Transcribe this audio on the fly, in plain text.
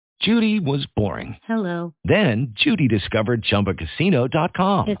Judy was boring. Hello. Then Judy discovered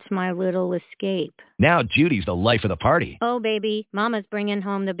ChumbaCasino.com. It's my little escape. Now Judy's the life of the party. Oh, baby, mama's bringing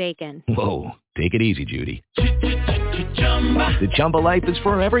home the bacon. Whoa, take it easy, Judy. The Chumba life is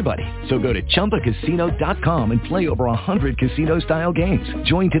for everybody. So go to ChumbaCasino.com and play over 100 casino-style games.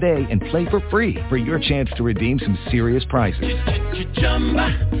 Join today and play for free for your chance to redeem some serious prizes.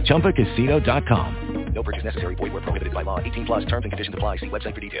 ChumbaCasino.com. No purchase necessary. Void where prohibited by law. 18 plus terms and conditions apply. See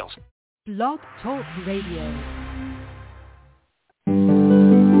website for details. Blog Talk Radio.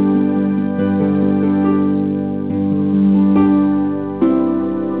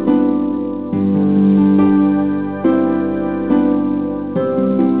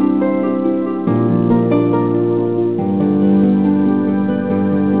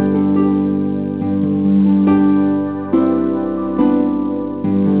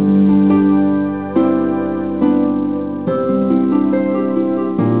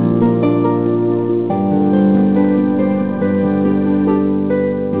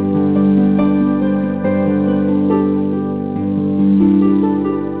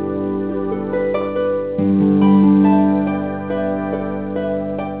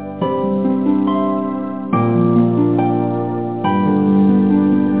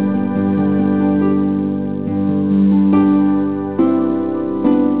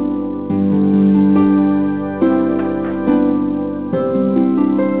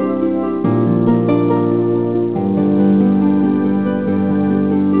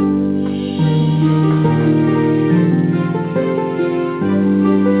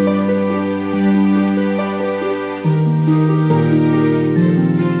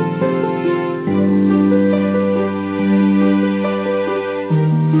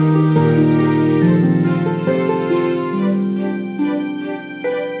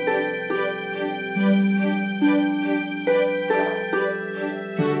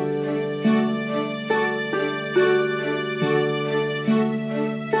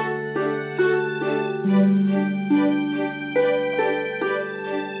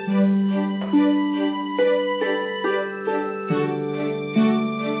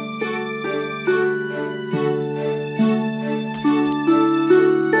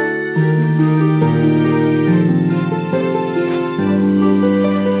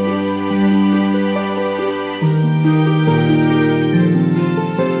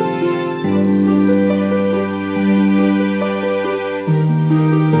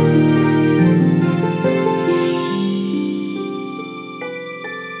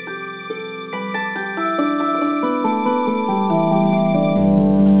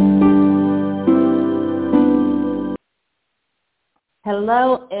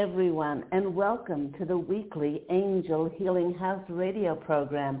 Hello, everyone, and welcome to the weekly Angel Healing House radio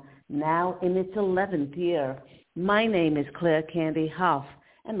program, now in its 11th year. My name is Claire Candy Hoff,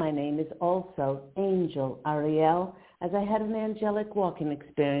 and my name is also Angel Ariel, as I had an angelic walking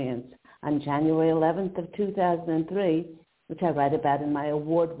experience on January 11th of 2003, which I write about in my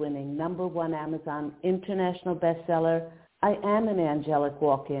award-winning #1 Amazon international bestseller, I Am an Angelic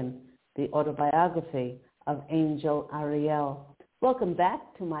Walk-In, the autobiography of Angel Ariel. Welcome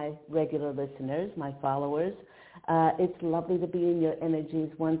back to my regular listeners, my followers. It's lovely to be in your energies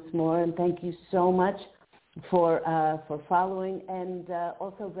once more, and thank you so much for following and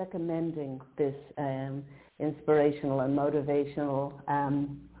also recommending this inspirational and motivational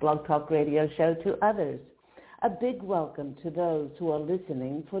Blog Talk Radio show to others. A big welcome to those who are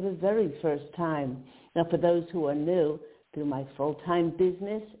listening for the very first time. Now, for those who are new, through my full-time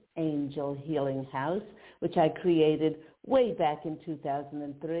business, Angel Healing House, which I created way back in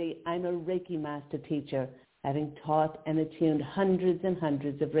 2003, I'm a Reiki master teacher, having taught and attuned hundreds and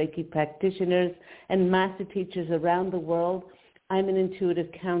hundreds of Reiki practitioners and master teachers around the world. I'm an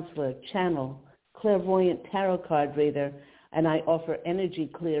intuitive counselor, channel, clairvoyant tarot card reader, and I offer energy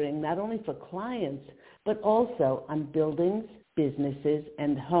clearing not only for clients, but also on buildings, businesses,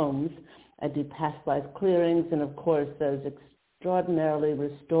 and homes. I do past life clearings and, of course, those extraordinarily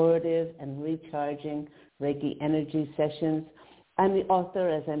restorative and recharging Reiki energy sessions. I'm the author,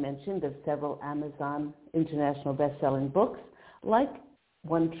 as I mentioned, of several Amazon international best-selling books, like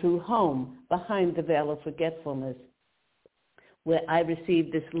One True Home, Behind the Veil of Forgetfulness, where I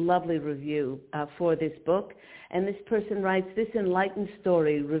received this lovely review for this book. And this person writes, this enlightened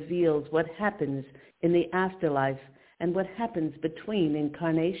story reveals what happens in the afterlife and what happens between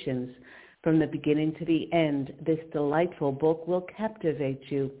incarnations. From the beginning to the end, this delightful book will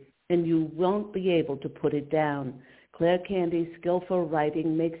captivate you, and you won't be able to put it down. Claire Candy's skillful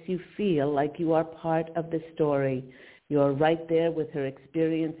writing makes you feel like you are part of the story. You're right there with her,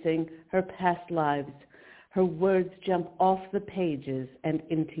 experiencing her past lives. Her words jump off the pages and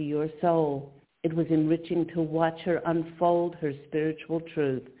into your soul. It was enriching to watch her unfold her spiritual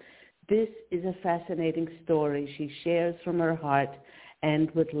truth. This is a fascinating story she shares from her heart and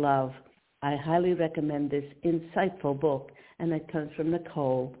with love. I highly recommend this insightful book, and it comes from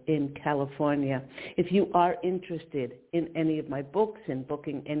Nicole in California. If you are interested in any of my books and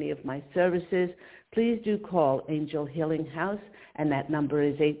booking any of my services, please do call Angel Healing House, and that number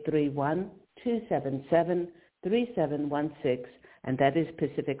is 831-277-3716, and that is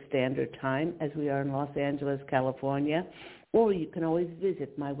Pacific Standard Time, as we are in Los Angeles, California. Or you can always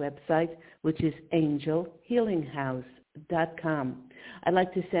visit my website, which is angelhealinghouse.com. I'd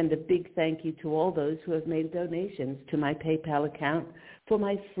like to send a big thank you to all those who have made donations to my PayPal account for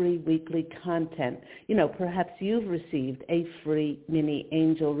my free weekly content. Perhaps you've received a free mini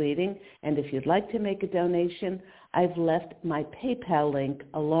angel reading, and if you'd like to make a donation, I've left my PayPal link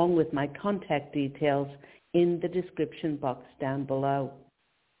along with my contact details in the description box down below.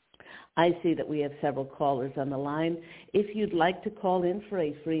 I see that we have several callers on the line. If you'd like to call in for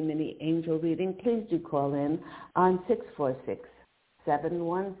a free mini angel reading, please do call in on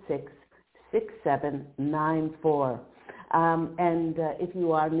 646-716-6794. And if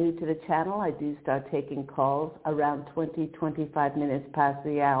you are new to the channel, I do start taking calls around 25 minutes past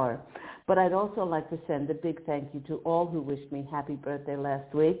the hour. But I'd also like to send a big thank you to all who wished me happy birthday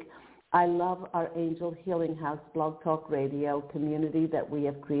last week. I love our Angel Healing House Blog Talk Radio community that we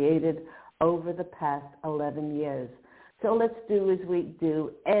have created over the past 11 years. So let's do as we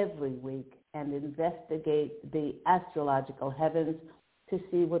do every week and investigate the astrological heavens to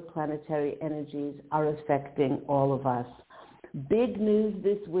see what planetary energies are affecting all of us. Big news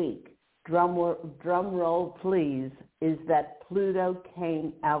this week, drum roll please, is that Pluto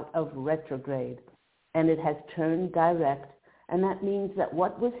came out of retrograde and it has turned direct. And that means that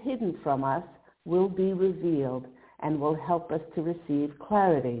what was hidden from us will be revealed and will help us to receive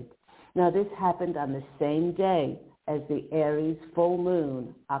clarity. Now, this happened on the same day as the Aries full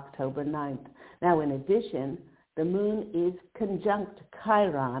moon, October 9th. Now, in addition, the moon is conjunct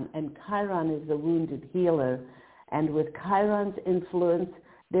Chiron, and Chiron is the wounded healer. And with Chiron's influence,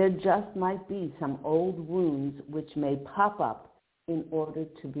 there just might be some old wounds which may pop up in order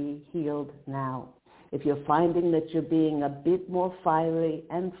to be healed now. If you're finding that you're being a bit more fiery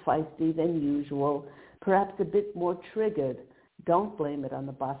and feisty than usual, perhaps a bit more triggered, don't blame it on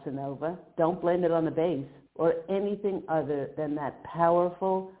the bossa nova, don't blame it on the bass, or anything other than that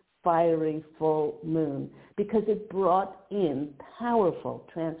powerful, fiery full moon, because it brought in powerful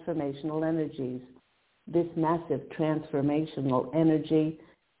transformational energies. This massive transformational energy,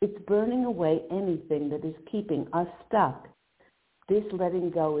 it's burning away anything that is keeping us stuck. This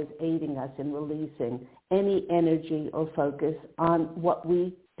letting go is aiding us in releasing any energy or focus on what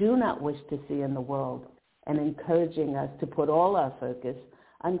we do not wish to see in the world, and encouraging us to put all our focus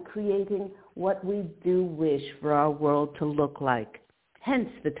on creating what we do wish for our world to look like. Hence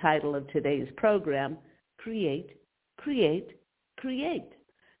the title of today's program, Create, Create, Create.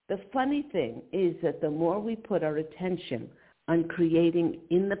 The funny thing is that the more we put our attention on creating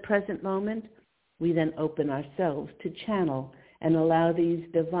in the present moment, we then open ourselves to channel and allow these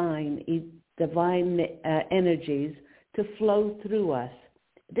divine energies to flow through us.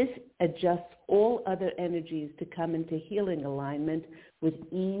 This adjusts all other energies to come into healing alignment with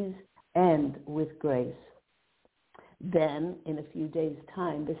ease and with grace. Then, in a few days'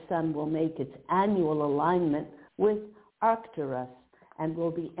 time, the sun will make its annual alignment with Arcturus and will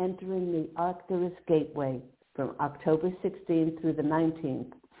be entering the Arcturus Gateway from October 16th through the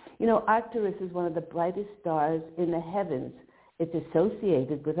 19th. Arcturus is one of the brightest stars in the heavens. It's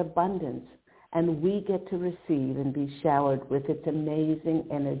associated with abundance, and we get to receive and be showered with its amazing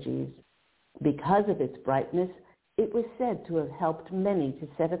energies. Because of its brightness, it was said to have helped many to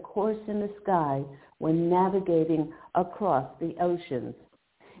set a course in the sky when navigating across the oceans.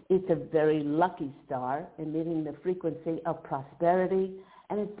 It's a very lucky star, emitting the frequency of prosperity,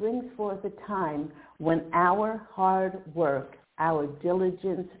 and it brings forth a time when our hard work, our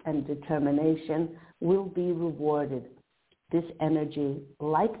diligence and determination will be rewarded. This energy,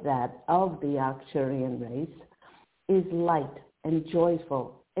 like that of the Arcturian race, is light and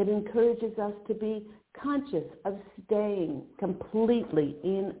joyful. It encourages us to be conscious of staying completely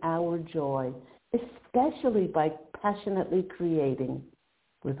in our joy, especially by passionately creating.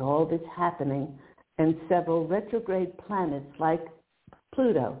 With all this happening and several retrograde planets like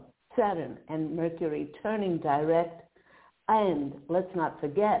Pluto, Saturn, and Mercury turning direct, and let's not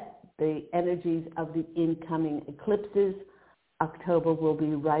forget the energies of the incoming eclipses, October will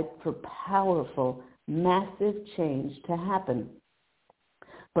be ripe for powerful, massive change to happen.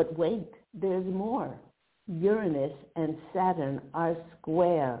 But wait, there's more. Uranus and Saturn are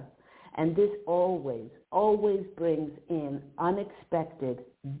square, and this always brings in unexpected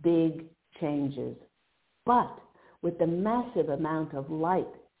big changes. But with the massive amount of light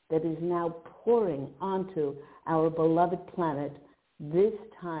that is now pouring onto our beloved planet, this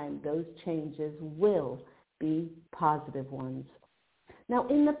time those changes will be positive ones. Now,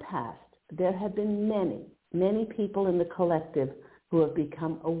 in the past, there have been many people in the collective who have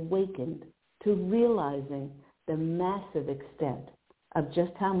become awakened to realizing the massive extent of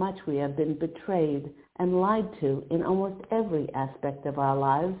just how much we have been betrayed and lied to in almost every aspect of our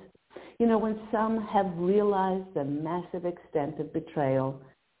lives. You know, when some have realized the massive extent of betrayal,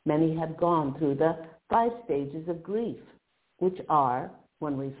 many have gone through the 5 stages of grief, which are,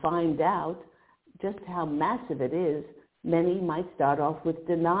 when we find out just how massive it is, many might start off with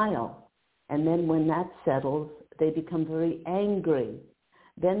denial. And then when that settles, they become very angry.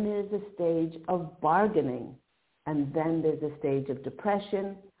 Then there's a stage of bargaining. And then there's a stage of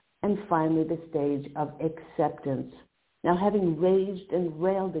depression. And finally, the stage of acceptance. Now, having raged and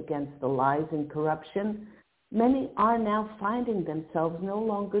railed against the lies and corruption, many are now finding themselves no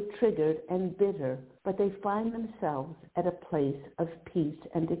longer triggered and bitter, but they find themselves at a place of peace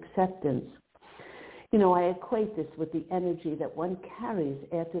and acceptance. You know, I equate this with the energy that one carries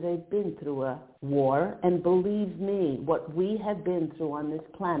after they've been through a war, and believe me, what we have been through on this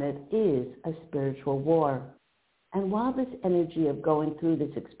planet is a spiritual war. And while this energy of going through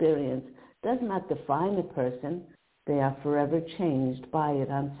this experience does not define a person, they are forever changed by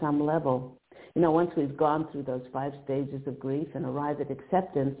it on some level. You know, once we've gone through those 5 stages of grief and arrive at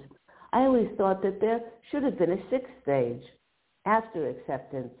acceptance, I always thought that there should have been a 6th stage after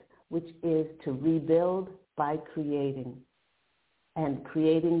acceptance, which is to rebuild by creating, and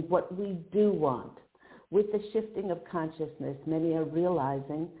creating what we do want. With the shifting of consciousness, many are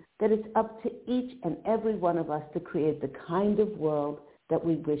realizing that it's up to each and every one of us to create the kind of world that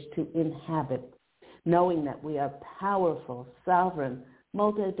we wish to inhabit. Knowing that we are powerful, sovereign,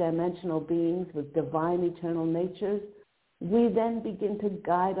 multidimensional beings with divine eternal natures, we then begin to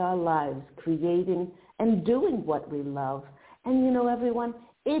guide our lives, creating and doing what we love. And you know, everyone,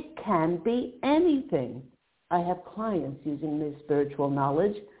 it can be anything. I have clients using this spiritual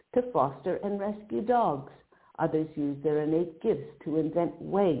knowledge to foster and rescue dogs. Others use their innate gifts to invent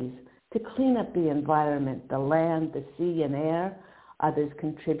ways to clean up the environment, the land, the sea, and air. Others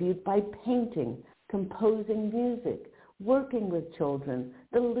contribute by painting, composing music, working with children.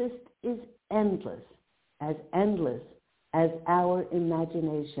 The list is endless as our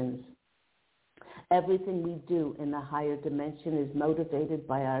imaginations. Everything we do in the higher dimension is motivated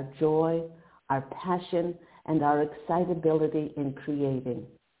by our joy, our passion, and our excitability in creating.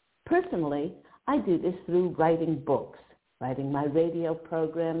 Personally, I do this through writing books, writing my radio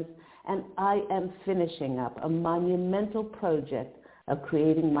programs, and I am finishing up a monumental project of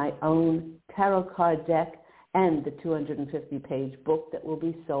creating my own tarot card deck and the 250-page book that will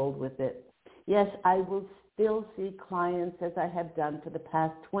be sold with it. Yes, I will still see clients as I have done for the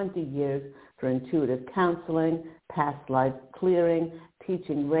past 20 years for intuitive counseling, past life clearing,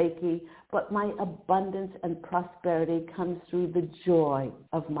 teaching Reiki, but my abundance and prosperity comes through the joy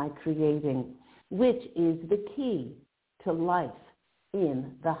of my creating, which is the key to life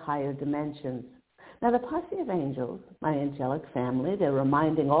in the higher dimensions. Now, the Posse of Angels, my angelic family, they're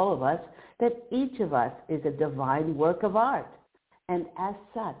reminding all of us that each of us is a divine work of art. And as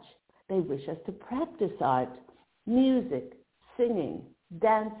such, they wish us to practice art, music, singing,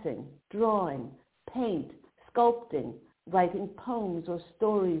 dancing, drawing, paint, sculpting, writing poems or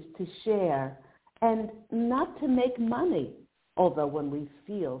stories to share, and not to make money. Although when we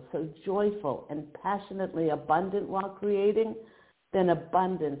feel so joyful and passionately abundant while creating, then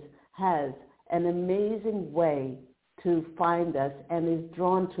abundance has an amazing way to find us and is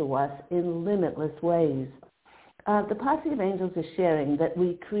drawn to us in limitless ways. The Posse of Angels is sharing that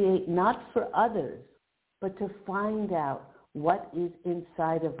we create not for others, but to find out what is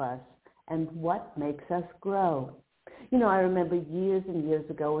inside of us and what makes us grow. You know, I remember years and years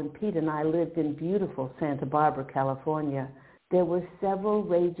ago when Pete and I lived in beautiful Santa Barbara, California, there were several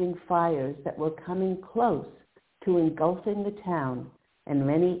raging fires that were coming close to engulfing the town, and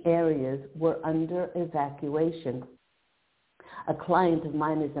many areas were under evacuation. A client of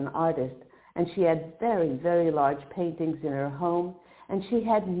mine is an artist, and she had very, very large paintings in her home, and she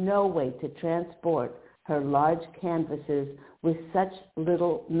had no way to transport her large canvases with such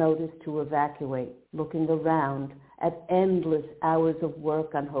little notice to evacuate. Looking around at endless hours of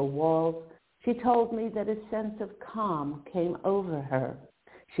work on her walls, she told me that a sense of calm came over her.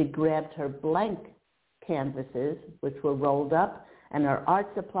 She grabbed her blank canvases, which were rolled up, and her art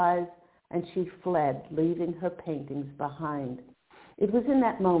supplies, and she fled, leaving her paintings behind. It was in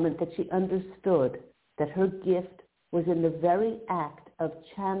that moment that she understood that her gift was in the very act of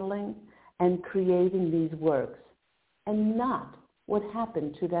channeling and creating these works, and not what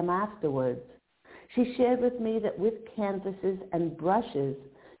happened to them afterwards. She shared with me that with canvases and brushes,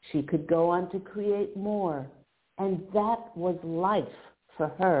 she could go on to create more, and that was life for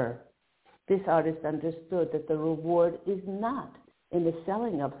her. This artist understood that the reward is not in the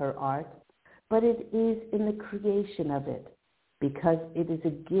selling of her art, but it is in the creation of it, because it is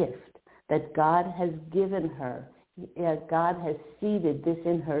a gift that God has given her. God has seeded this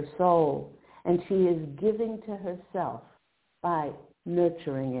in her soul, and she is giving to herself by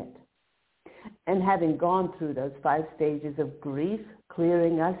nurturing it. And having gone through those 5 stages of grief,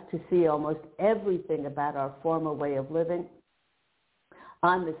 clearing us to see almost everything about our former way of living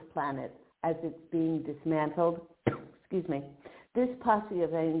on this planet as it's being dismantled, this posse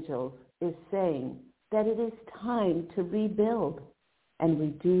of angels is saying that it is time to rebuild. And we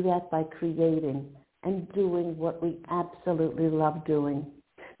do that by creating and doing what we absolutely love doing.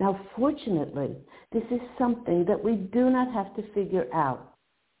 Now, fortunately, this is something that we do not have to figure out,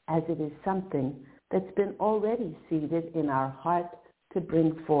 as it is something that's been already seeded in our heart to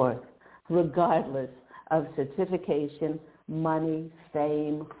bring forth, regardless of certification, money,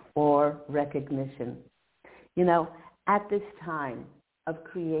 fame, or recognition. You know, at this time of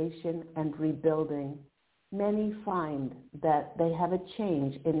creation and rebuilding, many find that they have a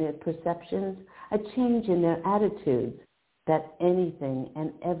change in their perceptions, a change in their attitudes, that anything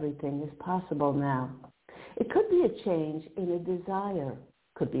and everything is possible now. It could be a change in a desire,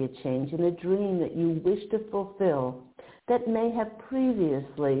 could be a change in a dream that you wish to fulfill that may have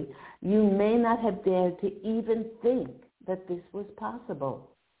previously, you may not have dared to even think that this was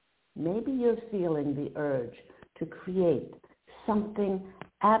possible. Maybe you're feeling the urge to create something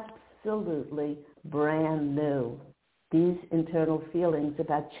absolutely brand new. These internal feelings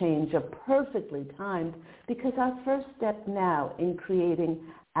about change are perfectly timed, because our first step now in creating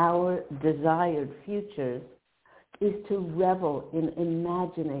our desired futures is to revel in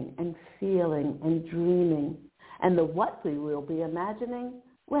imagining and feeling and dreaming. And the what we will be imagining,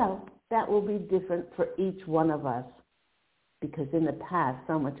 well, that will be different for each one of us. Because in the past,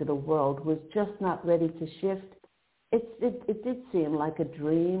 so much of the world was just not ready to shift. It did seem like a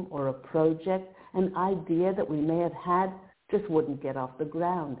dream or a project, an idea that we may have had just wouldn't get off the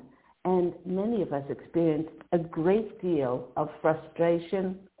ground. And many of us experienced a great deal of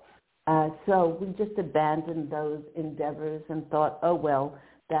frustration. So we just abandoned those endeavors and thought, oh, well,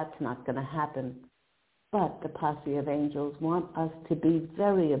 that's not going to happen. But the posse of angels want us to be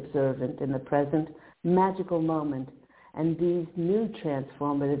very observant in the present magical moment. And these new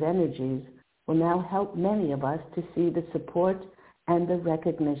transformative energies will now help many of us to see the support and the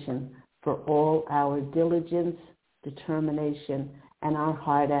recognition for all our diligence, determination, and our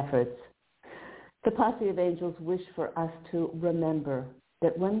hard efforts. The posse of angels wish for us to remember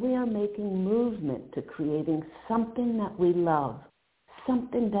that when we are making movement to creating something that we love,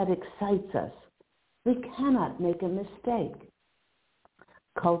 something that excites us, we cannot make a mistake.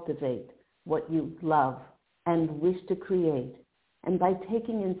 Cultivate what you love and wish to create, and by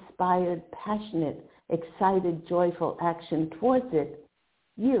taking inspired, passionate, excited, joyful action towards it,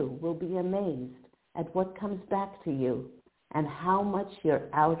 you will be amazed at what comes back to you and how much your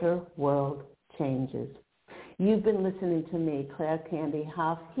outer world changes. You've been listening to me, Claire Candy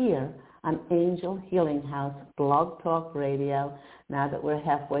Hough, here on Angel Healing House Blog Talk Radio. Now that we're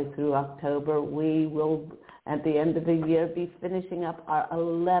halfway through October, we will, at the end of the year, be finishing up our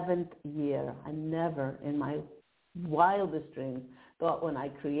 11th year. I never, in my wildest dreams, thought when I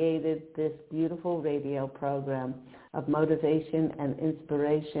created this beautiful radio program of motivation and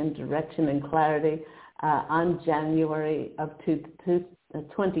inspiration, direction and clarity on January of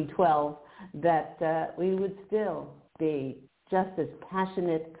 2012, that we would still be just as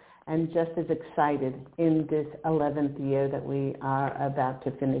passionate and just as excited in this 11th year that we are about to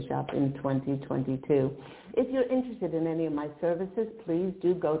finish up in 2022. If you're interested in any of my services, please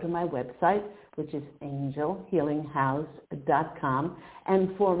do go to my website, which is angelhealinghouse.com.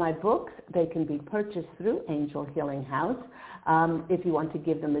 And for my books, they can be purchased through Angel Healing House. If you want to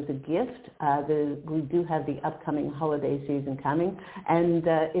give them as a gift, we do have the upcoming holiday season coming. And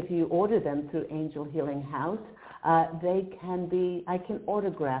if you order them through Angel Healing House, I can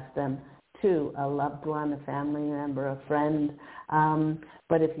autograph them to a loved one, a family member, a friend.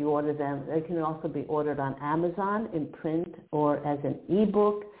 But if you order them, they can also be ordered on Amazon in print or as an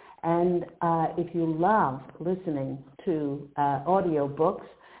ebook. And if you love listening to audio books,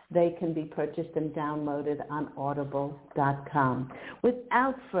 They can be purchased and downloaded on audible.com.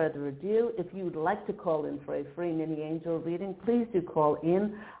 Without further ado, if you would like to call in for a free mini angel reading, please do call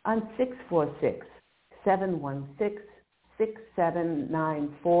in on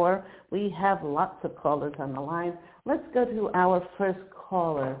 646-716-6794. We have lots of callers on the line. Let's go to our first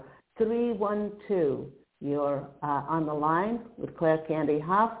caller, 312. You're on the line with Claire Candy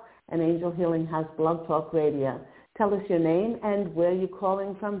Hough and Angel Healing House Blog Talk Radio. Tell us your name and where you're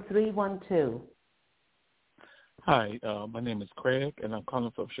calling from, 312. Hi, my name is Craig, and I'm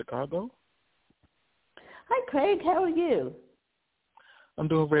calling from Chicago. Hi, Craig. How are you? I'm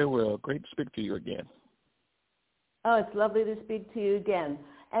doing very well. Great to speak to you again. Oh, it's lovely to speak to you again.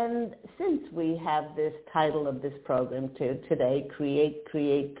 And since we have this title of this program today, Create,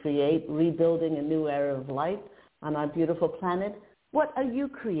 Rebuilding a New Era of Light on our beautiful planet, what are you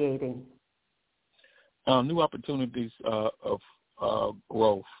creating? New opportunities of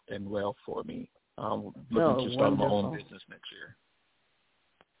growth and wealth for me. Looking to start my own business next year.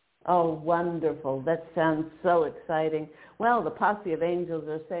 Oh, wonderful. That sounds so exciting. Well, the posse of angels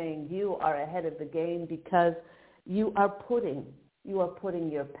are saying you are ahead of the game because you are putting your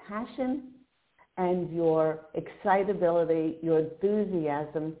passion and your excitability, your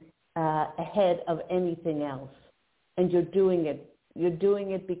enthusiasm ahead of anything else. And you're doing it. You're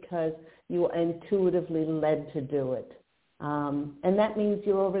doing it because you are intuitively led to do it. And that means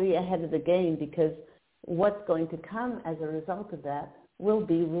you're already ahead of the game because what's going to come as a result of that will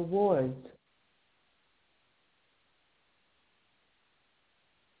be rewards.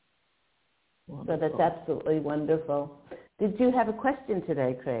 Wonderful. So that's absolutely wonderful. Did you have a question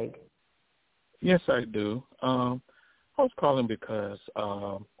today, Craig? Yes, I do. I was calling because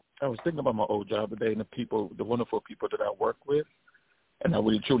I was thinking about my old job today and the wonderful people that I work with, and I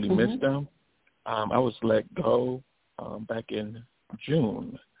really truly miss them. I was let go back in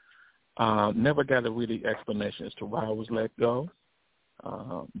June. Never got a really explanation as to why I was let go,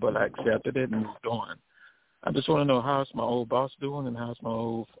 but I accepted it and moved on. I just want to know how's my old boss doing and how's my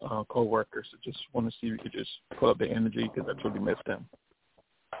old co-workers. I just want to see if you could just pull up the energy because I truly miss them.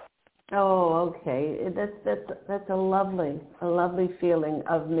 Oh, okay. That's a lovely feeling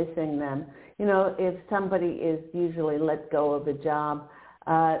of missing them. You know, if somebody is usually let go of a job,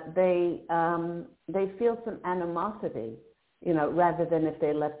 they feel some animosity, you know, rather than if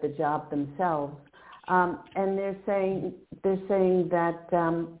they left the job themselves. And they're saying that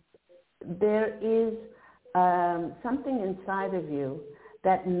there is something inside of you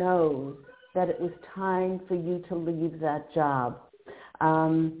that knows that it was time for you to leave that job.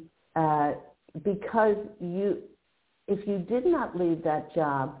 Because if you did not leave that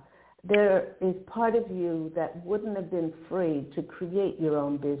job, there is part of you that wouldn't have been free to create your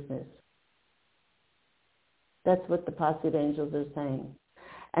own business. That's what the posse of angels are saying.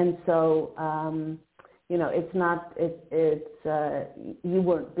 And so, you know, you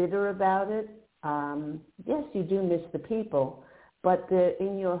weren't bitter about it. Yes, you do miss the people, but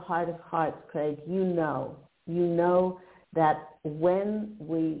in your heart of hearts, Craig, you know that when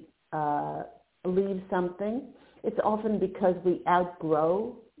we leave something, it's often because we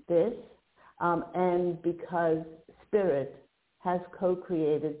outgrow this and because Spirit has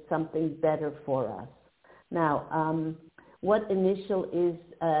co-created something better for us. Now, what initial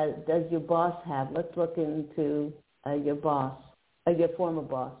does your boss have? Let's look into your boss, your former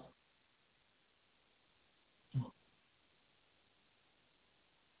boss.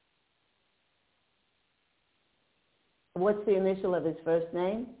 What's the initial of his first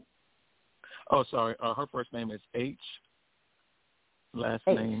name? Oh, sorry. Her first name is H. Last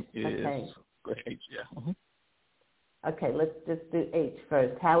name is H, yeah. Mm-hmm. Okay, let's just do H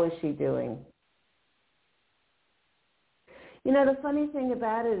first. How is she doing? You know, the funny thing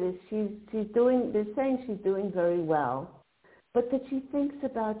about it is they're saying she's doing very well, but that she thinks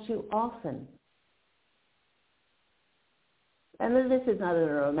about you often. And this is not in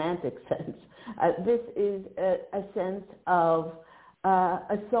a romantic sense. This is a sense of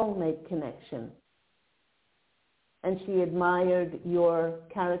a soulmate connection. And she admired your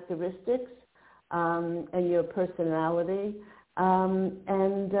characteristics and your personality,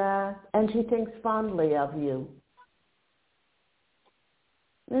 and she thinks fondly of you.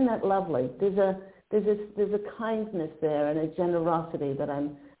 Isn't that lovely? There's a kindness there and a generosity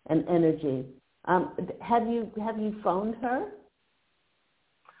an energy. Have you phoned her?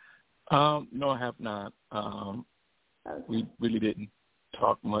 No, I have not. Okay. We really didn't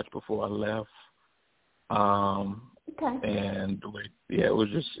talk much before I left. Okay. And the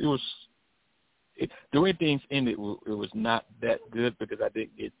way things ended, it was not that good because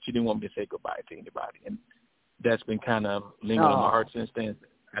she didn't want me to say goodbye to anybody, and that's been kind of lingering in my heart since then.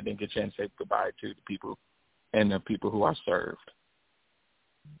 I didn't get a chance to say goodbye to the people and the people who I served.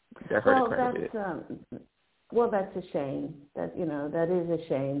 That hurt quite a bit. Well, that's a shame. That is a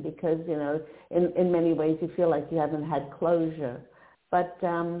shame because in many ways you feel like you haven't had closure. But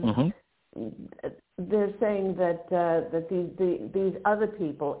they're saying that these other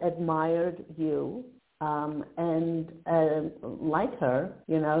people admired you and like her.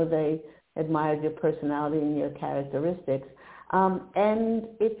 They admired your personality and your characteristics. And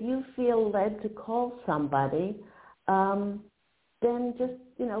if you feel led to call somebody, then just,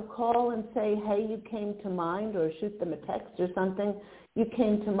 call and say, hey, you came to mind, or shoot them a text or something. You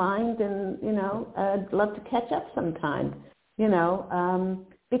came to mind and, I'd love to catch up sometime,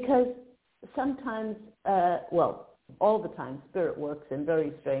 because sometimes, all the time, spirit works in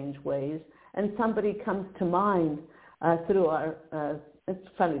very strange ways, and somebody comes to mind through our, it's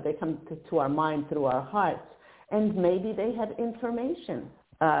funny, they come to our mind through our hearts, and maybe they have information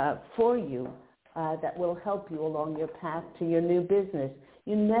for you that will help you along your path to your new business.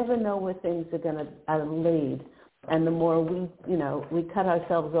 You never know where things are going to lead. And the more we cut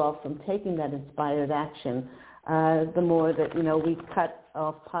ourselves off from taking that inspired action, the more that, we cut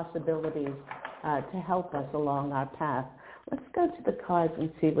off possibilities to help us along our path. Let's go to the cards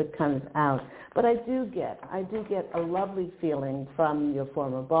and see what comes out. But I do get a lovely feeling from your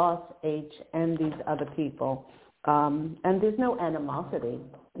former boss, H, and these other people. And there's no animosity,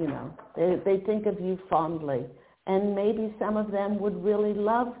 They think of you fondly. And maybe some of them would really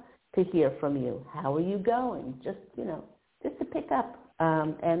love to hear from you. How are you going? Just to pick up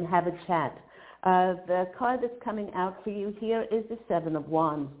and have a chat. The card that's coming out for you here is the Seven of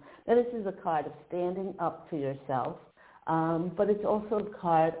Wands. Now, this is a card of standing up for yourself, but it's also a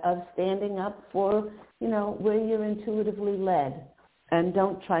card of standing up for, where you're intuitively led. And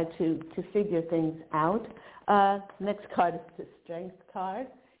don't try to figure things out. Next card is the Strength card.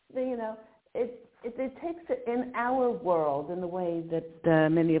 It takes it in our world, in the way that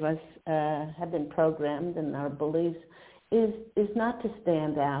many of us have been programmed in our beliefs, is not to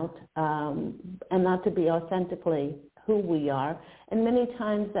stand out and not to be authentically who we are. And many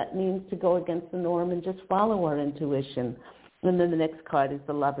times that means to go against the norm and just follow our intuition. And then the next card is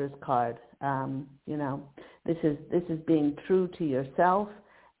the Lover's card. This is being true to yourself.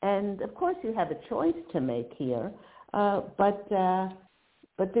 And of course you have a choice to make here, but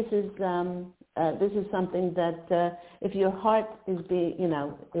this is something that if your heart is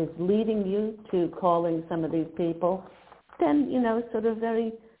is leading you to calling some of these people, then sort of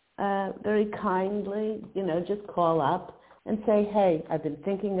very very kindly just call up and say, hey, I've been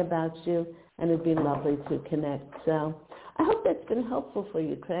thinking about you, and it'd be lovely to connect. So I hope that's been helpful for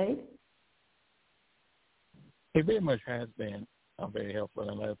you, Craig. It very much has been very helpful,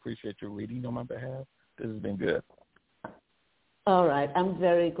 and I appreciate your reading on my behalf. This has been good. All right. I'm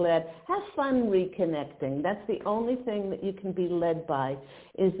very glad. Have fun reconnecting. That's the only thing that you can be led by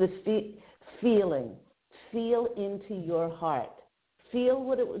is the feeling. Feel into your heart. Feel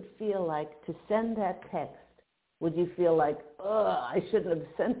what it would feel like to send that text. Would you feel like, I shouldn't have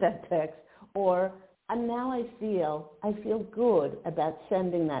sent that text? Or, and now I feel good about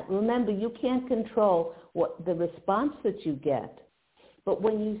sending that. Remember, you can't control what the response that you get. But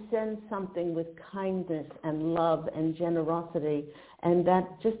when you send something with kindness and love and generosity and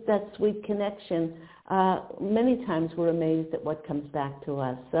that sweet connection, many times we're amazed at what comes back to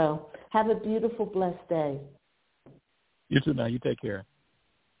us. So have a beautiful, blessed day. You too now. You take care.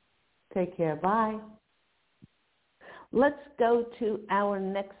 Take care. Bye. Let's go to our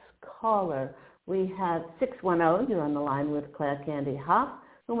next caller. We have 610. You're on the line with Claire Candy Hoff.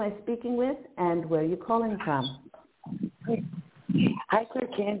 Who am I speaking with, and where are you calling from? Hi, Claire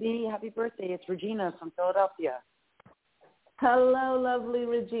Candy. Happy birthday. It's Regina from Philadelphia. Hello, lovely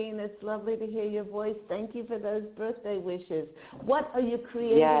Regina. It's lovely to hear your voice. Thank you for those birthday wishes. What are you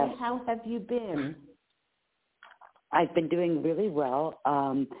creating? Yes. How have you been? I've been doing really well.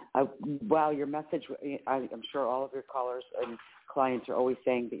 Wow, your message, I'm sure all of your callers and clients are always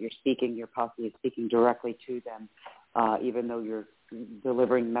saying that your posse is speaking directly to them, even though you're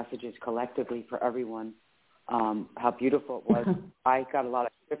delivering messages collectively for everyone. How beautiful it was. I got a lot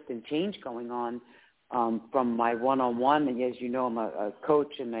of shift and change going on from my one-on-one. And as you know, I'm a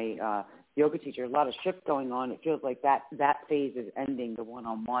coach and a yoga teacher. A lot of shift going on. It feels like that phase is ending, the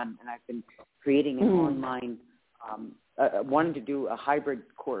one-on-one. And I've been creating an online, wanting to do a hybrid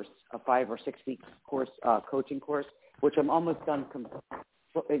course, a 5 or 6 week course, coaching course, which I'm almost done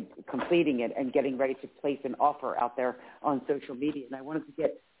completing it and getting ready to place an offer out there on social media. And I wanted to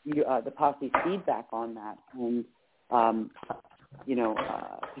get the posse's feedback on that. And,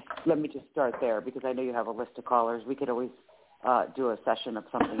 let me just start there because I know you have a list of callers. We could always do a session of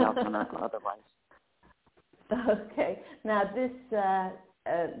something else otherwise. Okay. Now, this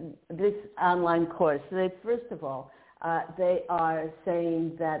online course, first of all, they are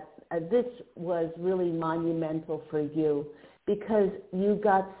saying that this was really monumental for you because you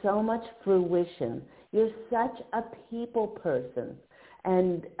got so much fruition. You're such a people person,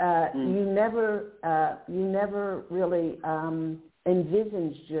 and you never really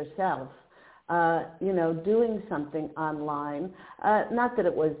envisaged yourself, doing something online. Not that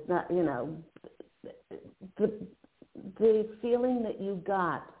it was not, the feeling that you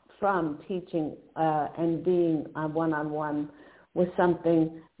got from teaching and being one-on-one was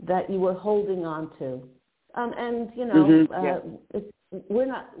something that you were holding on to.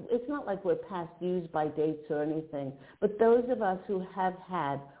 It's not like we're past use by dates or anything, but those of us who have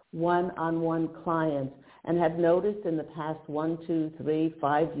had one-on-one clients and have noticed in the past 1, 2, 3,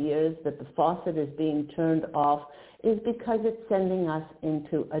 5 years that the faucet is being turned off is because it's sending us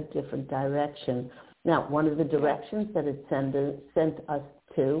into a different direction. Now, one of the directions that it sent us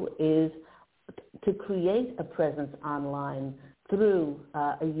to is to create a presence online through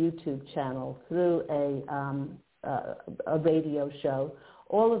a YouTube channel, through a radio show,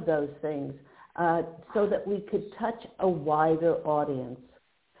 all of those things, so that we could touch a wider audience.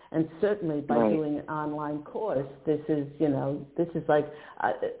 And certainly by doing an online course, this is like,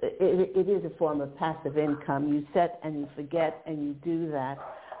 it is a form of passive income. You set and you forget and you do that.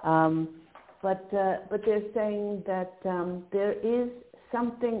 But they're saying that there is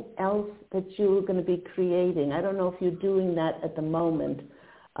something else that you're going to be creating. I don't know if you're doing that at the moment.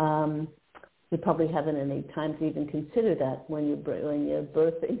 You probably haven't any time to even consider that when you're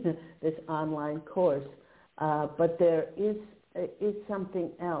birthing this online course. But there is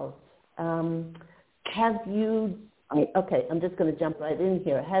something else. Have you? Okay, I'm just going to jump right in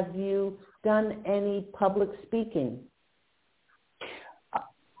here. Have you done any public speaking?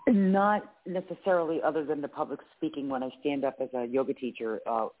 Not necessarily, other than the public speaking when I stand up as a yoga teacher,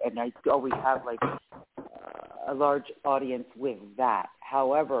 and I always have a large audience with that.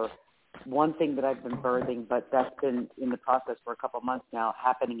 However, one thing that I've been birthing, but that's been in the process for a couple of months now,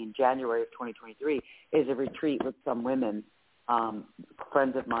 happening in January of 2023, is a retreat with some women,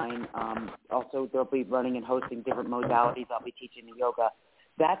 friends of mine. Also, they'll be running and hosting different modalities. I'll be teaching the yoga.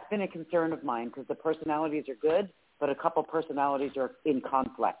 That's been a concern of mine because the personalities are good, but a couple personalities are in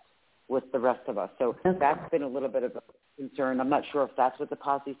conflict with the rest of us. So that's been a little bit of a concern. I'm not sure if that's what the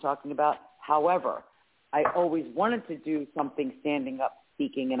posse is talking about. However, I always wanted to do something standing up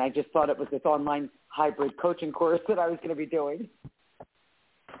speaking, and I just thought it was this online hybrid coaching course that I was going to be doing.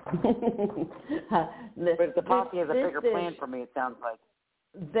 But the posse has a bigger plan for me, it sounds like.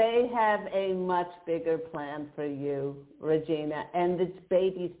 They have a much bigger plan for you, Regina, and it's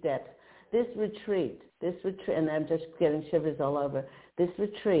baby steps. This retreat, and I'm just getting shivers all over. This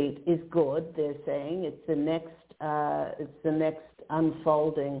retreat is good. They're saying it's the next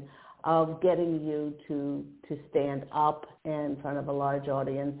unfolding of getting you to stand up in front of a large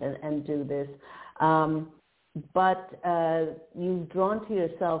audience and do this. But you've drawn to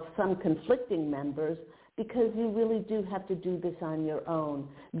yourself some conflicting members because you really do have to do this on your own.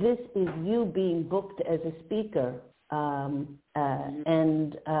 This is you being booked as a speaker and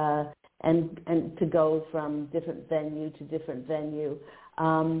to go from different venue to different venue,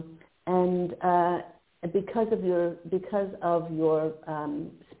 and because of your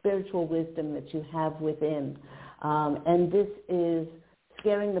spiritual wisdom that you have within, and this is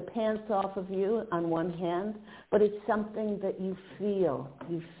scaring the pants off of you on one hand, but it's something that you feel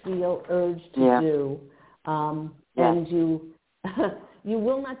urged to do, and you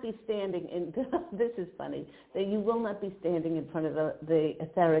will not be standing in, this is funny, that you will not be standing in front of the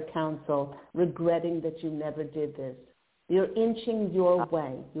Etheric Council regretting that you never did this. You're inching your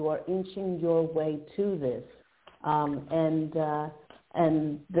way. You are inching your way to this. And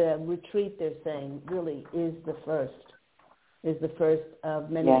the retreat, they're saying, really is the first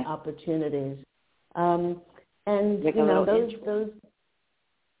of many opportunities. And, like those,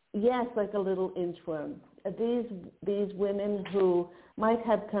 yes, like a little inchworm. These women who might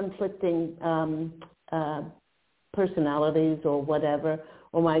have conflicting personalities or whatever,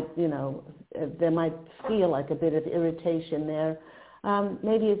 or they might feel like a bit of irritation there.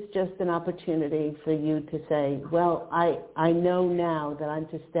 Maybe it's just an opportunity for you to say, well, I know now that I'm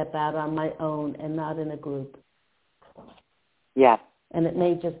to step out on my own and not in a group. Yeah. And it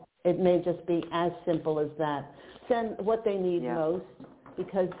may just be as simple as that. Send what they need most,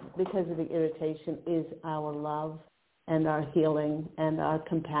 because of the irritation, is our love and our healing and our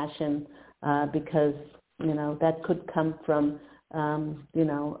compassion, because that could come from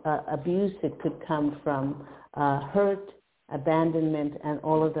abuse. It could come from hurt, abandonment, and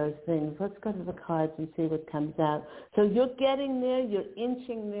all of those things. Let's go to the cards and see what comes out. So you're getting there, you're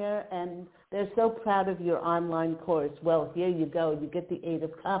inching there, and they're so proud of your online course. Well, here you go. You get the Eight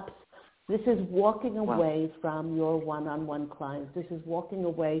of Cups. This is walking away from your one-on-one clients. This is walking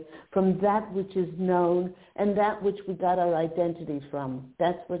away from that which is known and that which we got our identity from.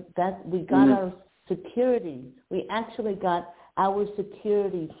 We got our security. We actually got our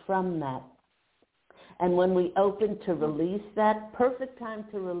security from that. And when we open to release that, perfect time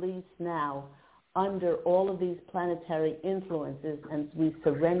to release now under all of these planetary influences, and we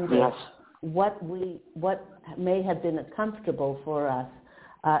surrender what may have been uncomfortable for us.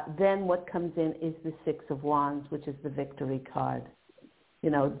 Then what comes in is the Six of Wands, which is the victory card.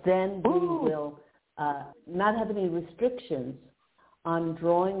 Then we will not have any restrictions on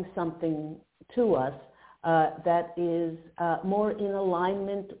drawing something to us that is more in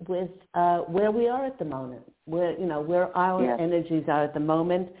alignment with where we are at the moment, where our energies are at the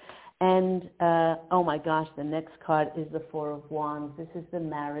moment. And, oh my gosh, the next card is the Four of Wands. This is the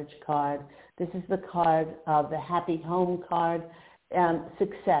marriage card. This is the card of the happy home card.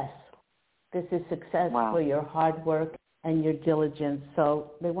 Success. This is success for your hard work and your diligence.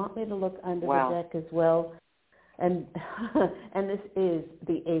 So they want me to look under the deck as well. And and this is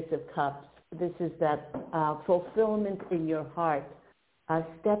the Ace of Cups. This is that fulfillment in your heart,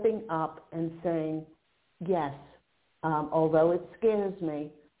 stepping up and saying, yes, although it scares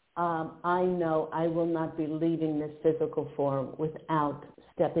me, I know I will not be leaving this physical form without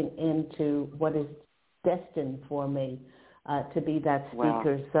stepping into what is destined for me to be that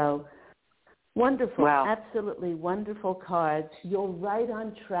speaker. So wonderful, absolutely wonderful cards. You're right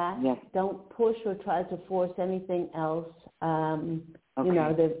on track. Yes. Don't push or try to force anything else.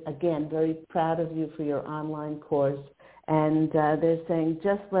 They're, again, very proud of you for your online course. And they're saying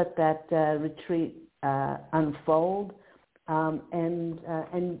just let that retreat unfold. And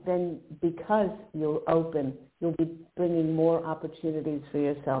then because you're open, you'll be bringing more opportunities for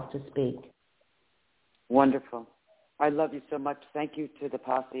yourself to speak. Wonderful. I love you so much. Thank you to the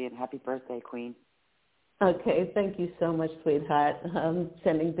posse, and happy birthday, Queen. Okay, thank you so much, sweetheart.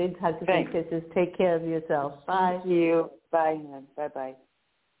 Sending big hugs and kisses. Take care of yourself. Bye. Thank you. Bye, hon. Bye-bye.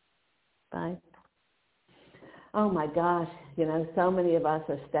 Bye. Oh, my gosh. So many of us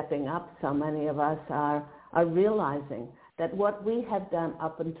are stepping up. So many of us are realizing that what we have done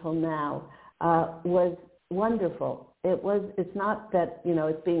up until now was wonderful. It's not that,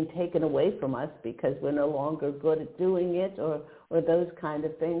 it's being taken away from us because we're no longer good at doing it or those kind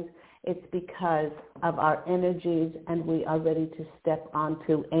of things. It's because of our energies, and we are ready to step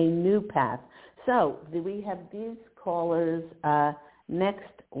onto a new path. So we have these callers.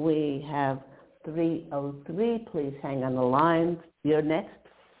 Next, we have 303. Please hang on the line. You're next,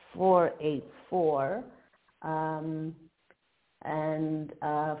 484. And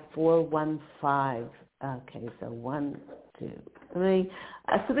 415. Okay, so 1, 2, 3.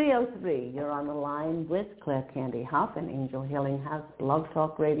 303, you're on the line with Claire Candy Hough and Angel Healing House Blog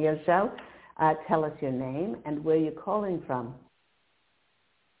Talk Radio Show. Tell us your name and where you're calling from.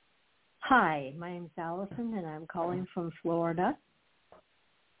 Hi, my name's Allison, and I'm calling from Florida.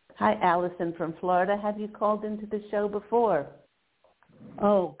 Hi, Allison from Florida. Have you called into the show before?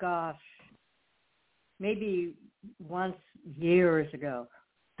 Oh, gosh. Maybe once years ago.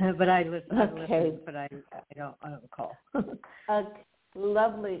 But I listen, but I don't call.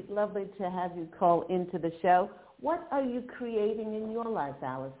 Lovely to have you call into the show. What are you creating in your life,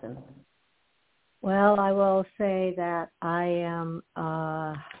 Allison? Well, I will say that I am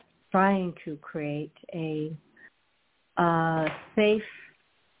trying to create a safe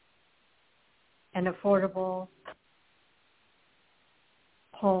and affordable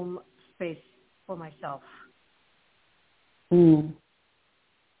home space for myself.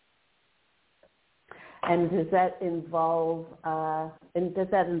 And does that involve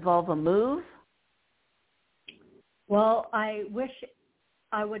a move? Well, I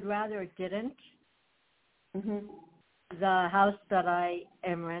would rather it didn't. Mm-hmm. The house that I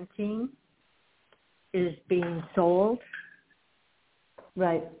am renting is being sold.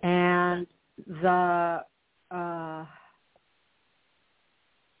 Right. And the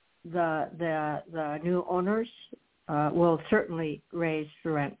new owners will certainly raise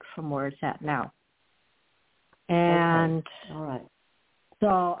the rent from where it's at now. And okay. All right.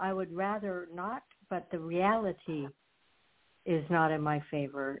 So I would rather not, but the reality is not in my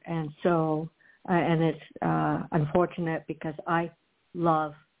favor. And so, and it's unfortunate because I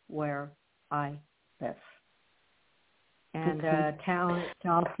love where I live. And the town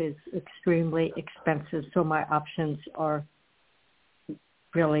itself is extremely expensive, so my options are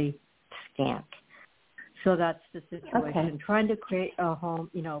really scant. So that's the situation. Okay. Trying to create a home,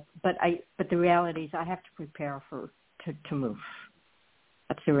 but the reality is I have to prepare to move.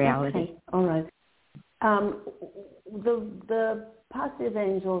 That's the reality. Okay. All right. The positive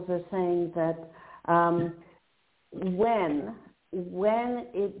angels are saying that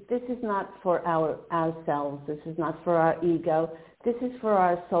this is not for ourselves, this is not for our ego, this is for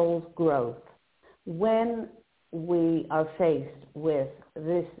our soul's growth. When we are faced with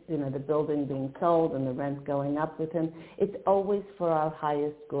this, the building being sold and the rent going up with him, it's always for our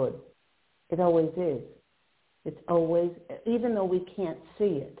highest good. It always is. It's always, even though we can't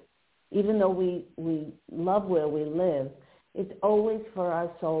see it, even though we love where we live, it's always for our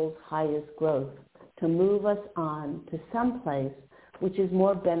soul's highest growth, to move us on to some place which is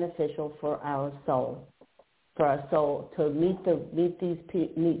more beneficial for our soul, to meet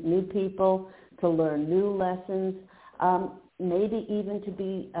new people, to learn new lessons, maybe even to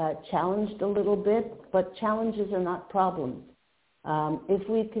be challenged a little bit, but challenges are not problems. If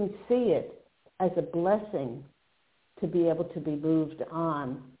we can see it as a blessing to be able to be moved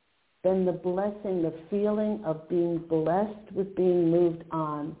on, then the blessing, the feeling of being blessed with being moved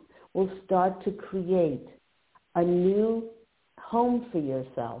on will start to create a new home for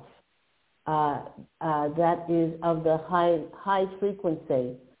yourself that is of the high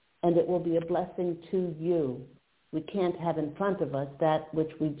frequency, and it will be a blessing to you. We can't have in front of us that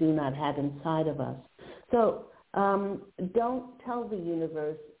which we do not have inside of us. So don't tell the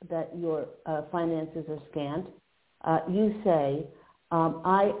universe that your finances are scant. You say,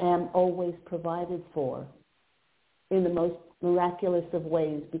 I am always provided for in the most miraculous of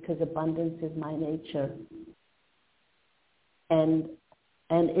ways because abundance is my nature. And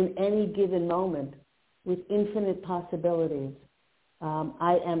in any given moment, with infinite possibilities,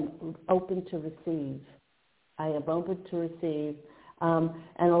 I am open to receive. I am open to receive. And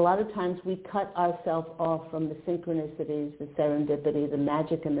a lot of times we cut ourselves off from the synchronicities, the serendipity, the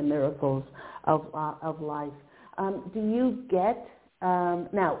magic and the miracles of life. Do you get,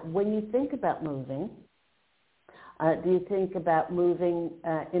 now, when you think about moving, do you think about moving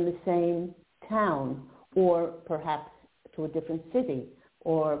in the same town, or perhaps to a different city,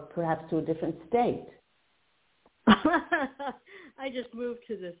 or perhaps to a different state? I just moved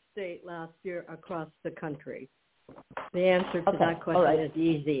to this state last year across the country. The answer to that question is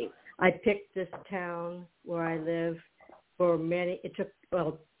easy. I picked this town where I live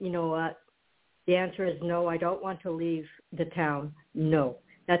you know what? The answer is no, I don't want to leave the town. No.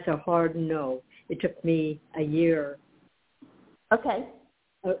 That's a hard no. It took me a year. Okay.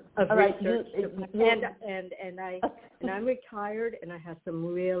 Of research. And I'm retired, and I have some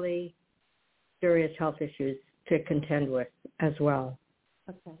really serious health issues to contend with as well.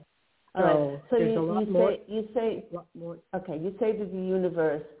 Okay. All right. So you say to the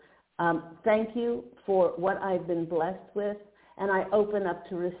universe, thank you for what I've been blessed with, and I open up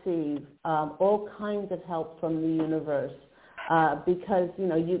to receive all kinds of help from the universe, because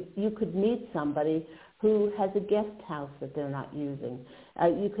you could meet somebody who has a guest house that they're not using.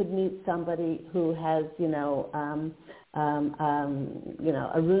 You could meet somebody who has a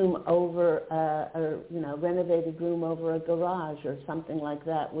room over a renovated room over a garage or something like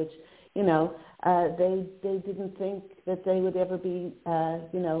that, which they didn't think that they would ever be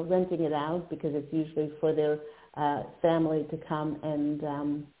renting it out, because it's usually for their family to come and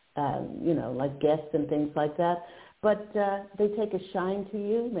like guests and things like that. But they take a shine to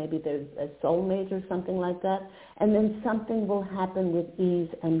you. Maybe there's a soulmate or something like that. And then something will happen with ease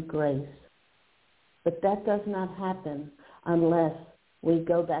and grace. But that does not happen unless we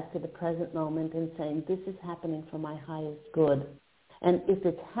go back to the present moment and saying, this is happening for my highest good. And if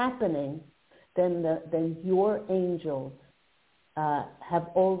it's happening, then your angels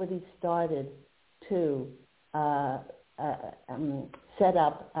have already started to set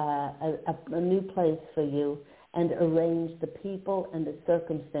up a new place for you, and arrange the people and the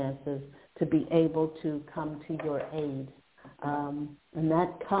circumstances to be able to come to your aid. And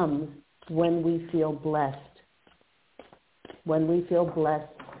that comes when we feel blessed. When we feel blessed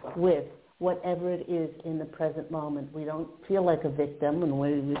with whatever it is in the present moment. We don't feel like a victim, and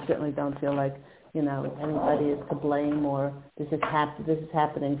we certainly don't feel like, anybody is to blame, or this is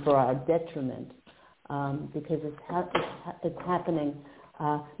happening for our detriment, because it's happening.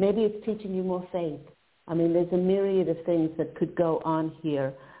 Maybe it's teaching you more faith. I mean, there's a myriad of things that could go on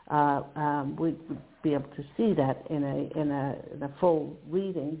here. We'd be able to see that in a full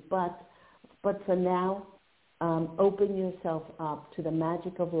reading, but for now, open yourself up to the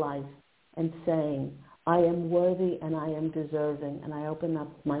magic of life and saying, I am worthy and I am deserving, and I open up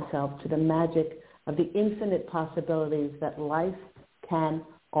myself to the magic of the infinite possibilities that life can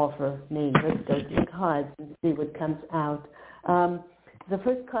offer me. Let's go to the cards and see what comes out. The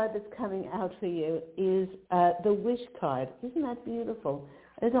first card that's coming out for you is the Wish card. Isn't that beautiful?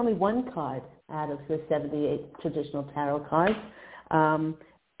 There's only one card out of the 78 traditional tarot cards. And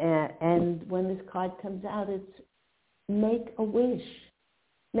when this card comes out, it's make a wish.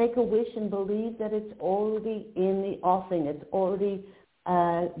 Make a wish and believe that it's already in the offing. It's already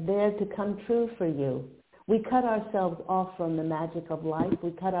there to come true for you. We cut ourselves off from the magic of life.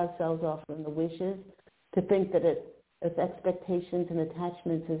 We cut ourselves off from the wishes to think that it's expectations and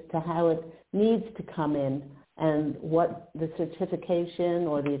attachments as to how it needs to come in and what the certification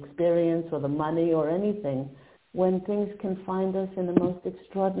or the experience or the money or anything, when things can find us in the most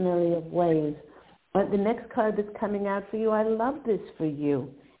extraordinary of ways. But the next card that's coming out for you, I love this for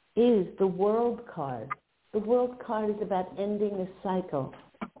you, is the World card. The World card is about ending a cycle.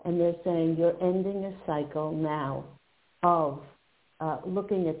 And they're saying you're ending a cycle now of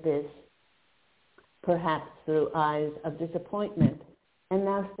looking at this perhaps through eyes of disappointment, and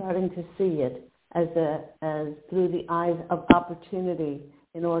now starting to see it as through the eyes of opportunity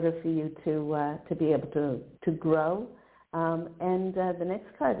in order for you to be able to grow. And the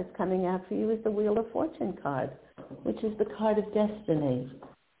next card that's coming out for you is the Wheel of Fortune card, which is the card of destiny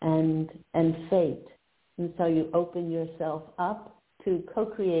and fate. And so you open yourself up to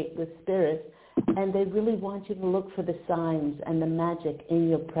co-create with spirit, and they really want you to look for the signs and the magic in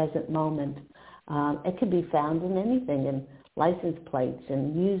your present moment. It can be found in anything, in license plates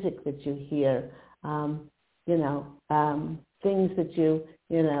and music that you hear, things that you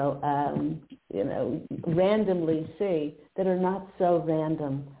randomly see that are not so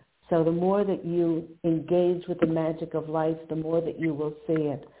random. So the more that you engage with the magic of life, the more that you will see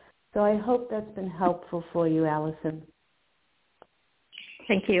it. So I hope that's been helpful for you, Allison.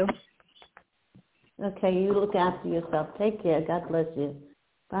 Thank you. Okay, you look after yourself. Take care. God bless you.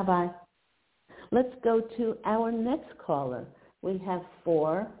 Bye-bye. Let's go to our next caller. We have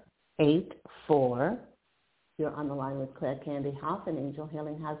 484. You're on the line with Claire Candy Hoff and Angel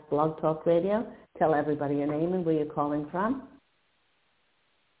Healing House Blog Talk Radio. Tell everybody your name and where you're calling from.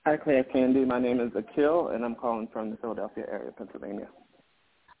 Hi, Claire Candy. My name is Akil, and I'm calling from the Philadelphia area, Pennsylvania.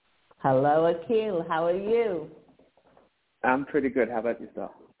 Hello, Akil. How are you? I'm pretty good. How about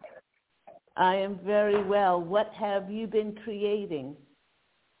yourself? I am very well. What have you been creating?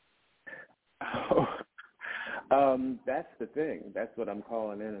 That's the thing. That's what I'm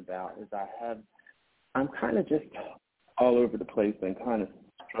calling in about. I'm kind of just all over the place and kind of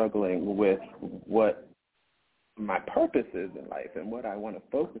struggling with what my purpose is in life and what I want to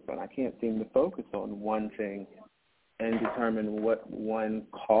focus on. I can't seem to focus on one thing and determine what one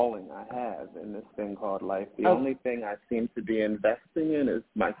calling I have in this thing called life. The only thing I seem to be investing in is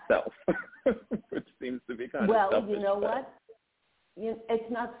myself, which seems to be kind of selfish. Well, you know what?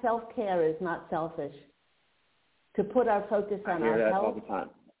 It's not self-care is not selfish. To put our focus on our health, all the time.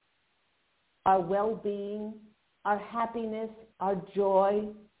 Our well-being, our happiness, our joy,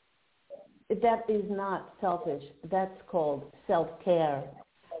 that is not selfish. That's called self-care.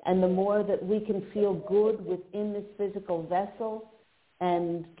 And the more that we can feel good within this physical vessel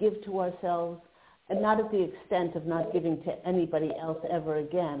and give to ourselves, and not at the extent of not giving to anybody else ever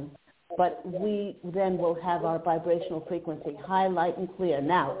again, but we then will have our vibrational frequency high, light, and clear.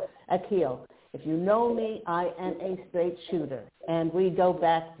 Now, Akil, if you know me, I am a straight shooter, and we go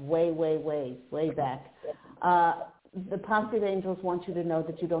back way, way, way, way back. The Positive Angels want you to know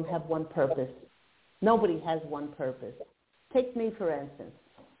that you don't have one purpose. Nobody has one purpose. Take me, for instance.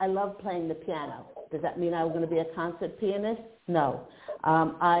 I love playing the piano. Does that mean I'm going to be a concert pianist? No.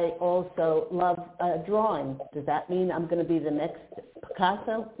 I also love drawing. Does that mean I'm going to be the next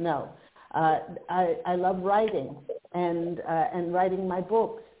Picasso? No. I love writing and writing my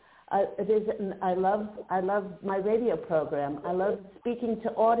books. I love my radio program. I love speaking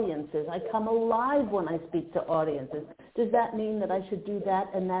to audiences. I come alive when I speak to audiences. Does that mean that I should do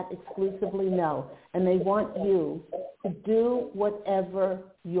that and that exclusively? No. And they want you to do whatever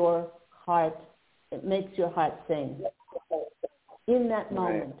it makes your heart sing. In that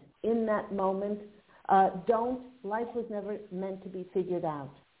moment, life was never meant to be figured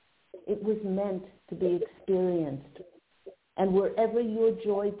out. It was meant to be experienced. And wherever your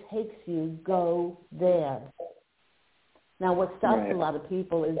joy takes you, go there. Now, what stops a lot of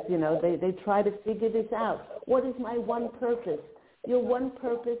people is, they try to figure this out. What is my one purpose? Your one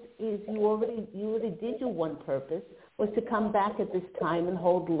purpose is you already did your one purpose, was to come back at this time and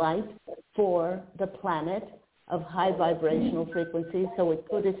hold light for the planet of high vibrational frequencies so it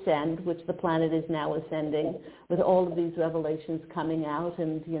could ascend, which the planet is now ascending with all of these revelations coming out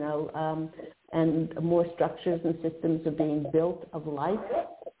and, and more structures and systems are being built of life.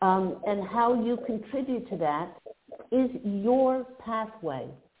 and how you contribute to that is your pathway.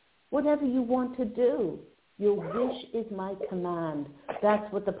 Whatever you want to do, your wish is my command.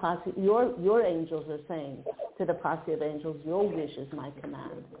 That's what the posse, your angels are saying to the posse of angels. Your wish is my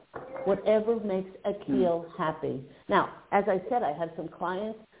command. Whatever makes Akil happy. Now, as I said, I have some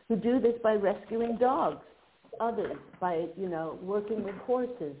clients who do this by rescuing dogs. Others by, working with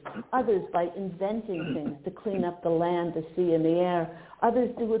horses. Others by inventing things to clean up the land, the sea, and the air.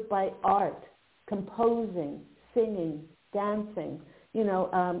 Others do it by art, composing, singing, dancing,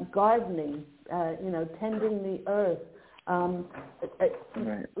 gardening, tending the earth,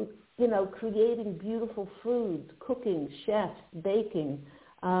 creating beautiful foods, cooking, chefs, baking.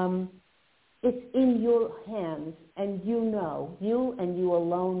 It's in your hands, and you and you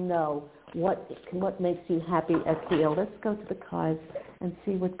alone know what makes you happy, Akil. Let's go to the cards and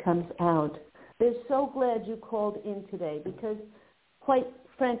see what comes out. They're so glad you called in today because, quite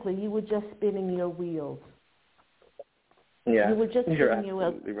frankly, you were just spinning your wheels. Yeah, you were just you're spinning your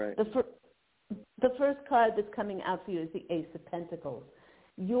wheels. absolutely right. The first card that's coming out for you is the Ace of Pentacles.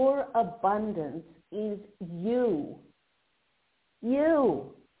 Your abundance is you.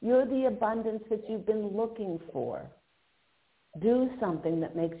 You're the abundance that you've been looking for. Do something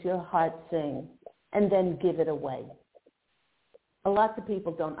that makes your heart sing and then give it away. A lot of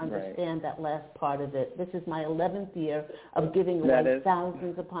people don't understand that last part of it. This is my 11th year of giving away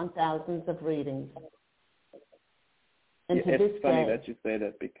thousands upon thousands of readings. And to it's funny that you say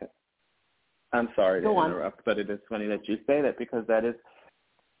that because I'm sorry to interrupt, but it is funny that you say that because that is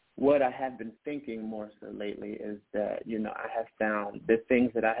what I have been thinking more so lately is that, I have found the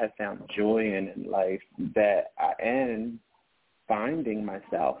things that I have found joy in life that I am finding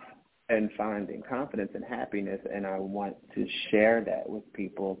myself and finding confidence and happiness, and I want to share that with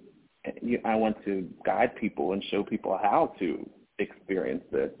people. I want to guide people and show people how to experience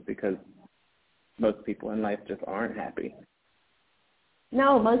this because most people in life just aren't happy.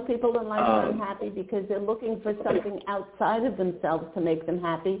 No, most people in life aren't happy because they're looking for something outside of themselves to make them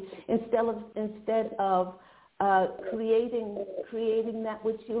happy instead of creating that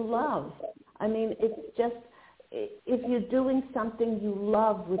which you love. I mean, it's just, if you're doing something you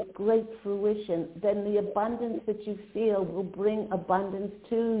love with great fruition, then the abundance that you feel will bring abundance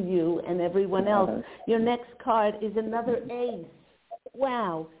to you and everyone else. Your next card is another ace.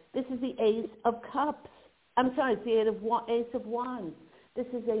 Wow, this is the Ace of Cups. I'm sorry, it's the Ace of Wands. This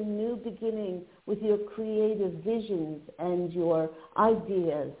is a new beginning with your creative visions and your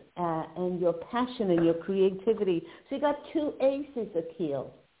ideas and your passion and your creativity. So you got two aces,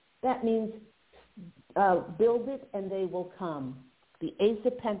 Akil. That means build it and they will come. The Ace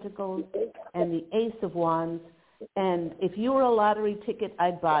of Pentacles and the Ace of Wands. And if you were a lottery ticket,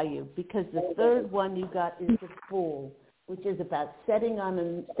 I'd buy you because the third one you got is the Fool, which is about stepping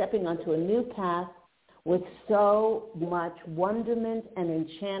onto a new path with so much wonderment and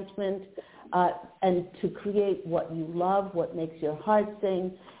enchantment, and to create what you love, what makes your heart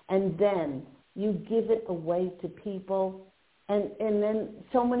sing, and then you give it away to people. And then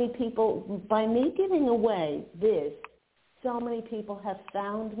so many people, by me giving away this, so many people have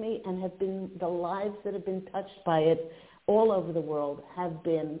found me and have been, the lives that have been touched by it all over the world have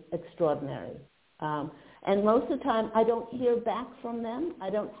been extraordinary. And most of the time, I don't hear back from them.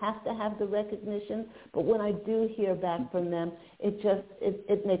 I don't have to have the recognition. But when I do hear back from them,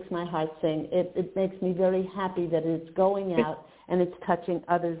 it makes my heart sing. It makes me very happy that it's going out and it's touching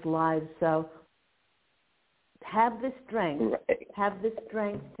others' lives. So have the strength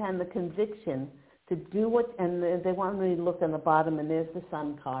and the conviction to do what, and they want me to look on the bottom, and there's the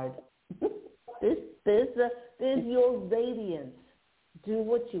Sun card. There's your radiance. Do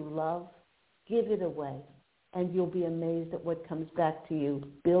what you love. Give it away, and you'll be amazed at what comes back to you.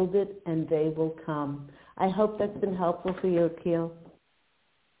 Build it, and they will come. I hope that's been helpful for you, Akil.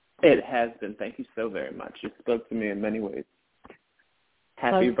 It has been. Thank you so very much. You spoke to me in many ways.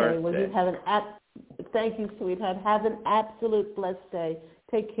 Happy birthday. Well, you have thank you, sweetheart. Have an absolute blessed day.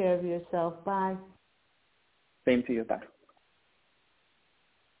 Take care of yourself. Bye. Same to you. Bye.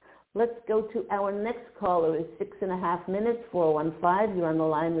 Let's go to our next caller. It's 6.5 minutes, 415. You're on the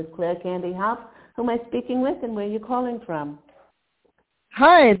line with Claire Candy Hoff. Who am I speaking with, and where are you calling from?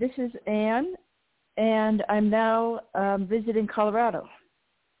 Hi, this is Anne, and I'm now visiting Colorado.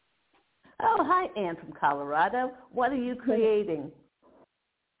 Oh, hi, Anne from Colorado. What are you creating?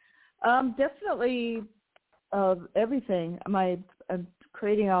 Definitely everything. I'm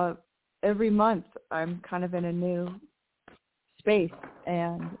creating every month. I'm kind of in a new space,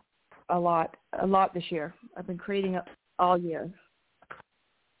 and a lot this year. I've been creating all year.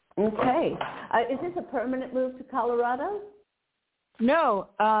 Okay. Is this a permanent move to Colorado? No,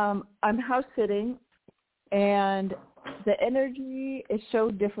 I'm house sitting, and the energy is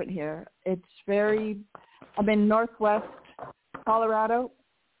so different here. I'm in Northwest Colorado,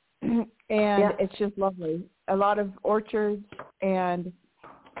 and it's just lovely. A lot of orchards, and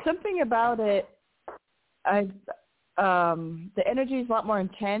something about it, the energy is a lot more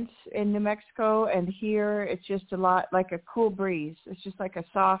intense in New Mexico, and here it's just a lot like a cool breeze. It's just like a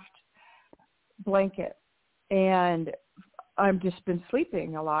soft blanket, and I've just been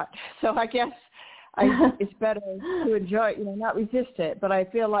sleeping a lot. So I guess it's better to enjoy it, not resist it. But I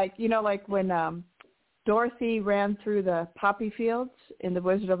feel like, like when Dorothy ran through the poppy fields in The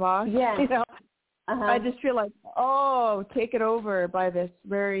Wizard of Oz, I just feel like, take it over by this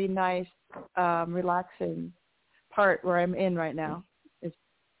very nice, relaxing part where I'm in right now.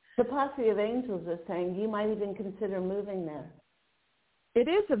 The Posse of Angels are saying you might even consider moving there. It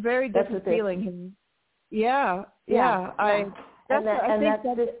is a very different feeling. Yeah.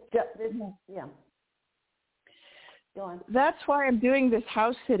 Go on. That's why I'm doing this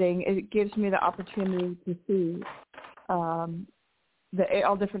house sitting. It gives me the opportunity to see all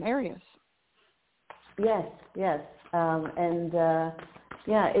different areas. Yes. They're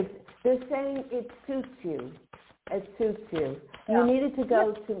saying it suits you. It suits you. Yeah. You needed to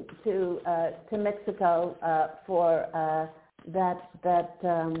go to Mexico for that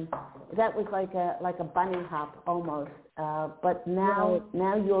was like a bunny hop almost. But now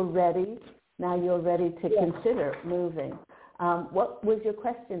you're ready. Now you're ready to consider moving. What was your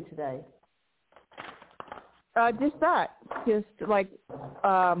question today? Just that. Just like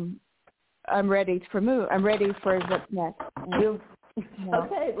I'm ready for move. I'm ready for what's next.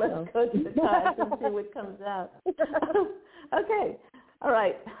 Okay, let's go to the cards and see what comes out. Okay, all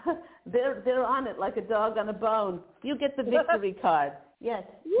right. They're on it like a dog on a bone. You get the victory card. Yes,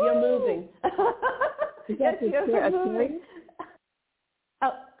 you're moving. Yes, you're moving.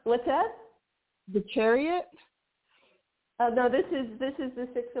 Oh, what's that? The Chariot? Oh no, this is the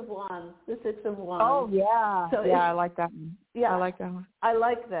Six of Wands. The Six of Wands. Oh yeah. So I like that one. Yeah, I like that one. I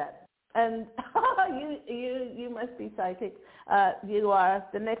like that. And you must be psychic. You are.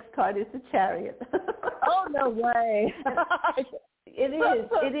 The next card is the Chariot. Oh no way!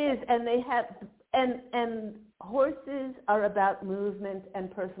 It is, and they have and horses are about movement and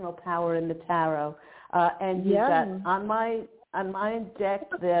personal power in the tarot. And you've got on my deck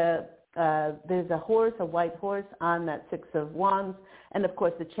there's a horse, a white horse on that Six of Wands, and of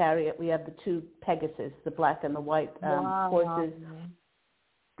course the Chariot. We have the two Pegasus, the black and the white horses.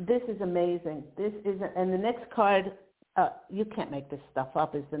 This is amazing. And the next card, you can't make this stuff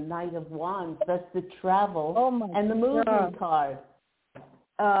up, is the Knight of Wands. That's the travel and the movement card.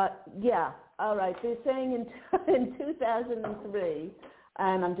 All right. They're saying in 2003,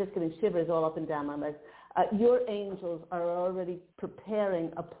 and I'm just getting shivers all up and down my legs, your angels are already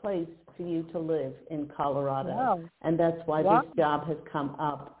preparing a place for you to live in Colorado. Wow. And that's why this job has come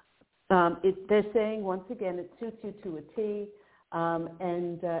up. They're saying, once again, it suits you to a T.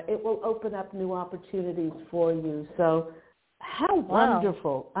 And it will open up new opportunities for you. So how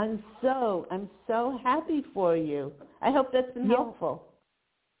wonderful. I'm so happy for you. I hope that's been helpful.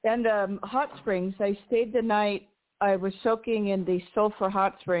 And hot springs, I stayed the night. I was soaking in the sulfur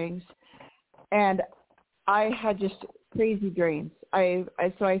hot springs, and I had just crazy dreams.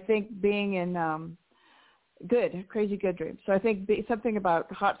 So I think being in crazy good dreams. So I think something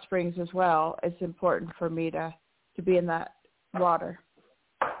about hot springs as well is important for me to be in that water.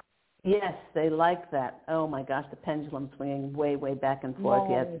 Yes, they like that. Oh my gosh, the pendulum swinging way back and forth.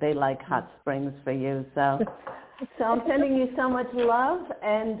 Yes, they like hot springs for you. So I'm sending you so much love,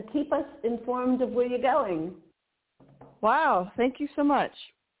 and keep us informed of where you're going. Wow, thank you so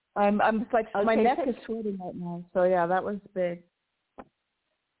much. I'm like my neck is sweating right now. So yeah, that was big.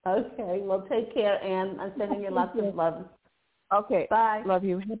 Okay, well take care, Anne. I'm sending you lots of love. Okay, bye. Love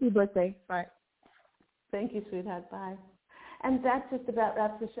you. Happy birthday. Bye. Thank you, sweetheart. Bye. And that just about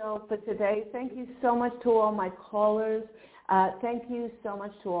wraps the show for today. Thank you so much to all my callers. Thank you so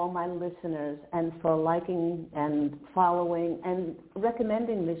much to all my listeners, and for liking and following and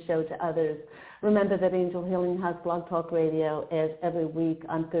recommending this show to others. Remember that Angel Healing House Blog Talk Radio airs every week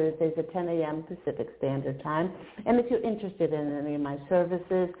on Thursdays at 10 a.m. Pacific Standard Time. And if you're interested in any of my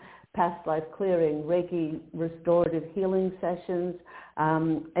services, past life clearing, Reiki restorative healing sessions,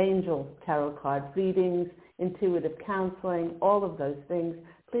 angel tarot card readings, intuitive counseling, all of those things,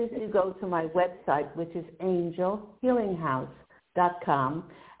 please do go to my website, which is angelhealinghouse.com.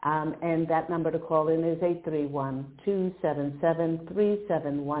 And that number to call in is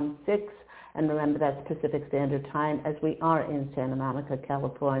 831-277-3716. And remember, that's Pacific Standard Time, as we are in Santa Monica,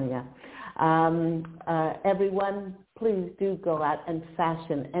 California. Everyone, please do go out and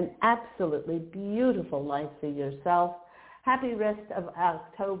fashion an absolutely beautiful life for yourself. Happy rest of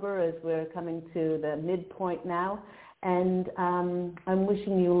October as we're coming to the midpoint now. And I'm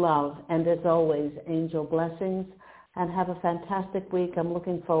wishing you love. And as always, angel blessings. And have a fantastic week. I'm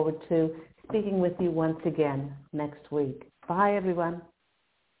looking forward to speaking with you once again next week. Bye, everyone.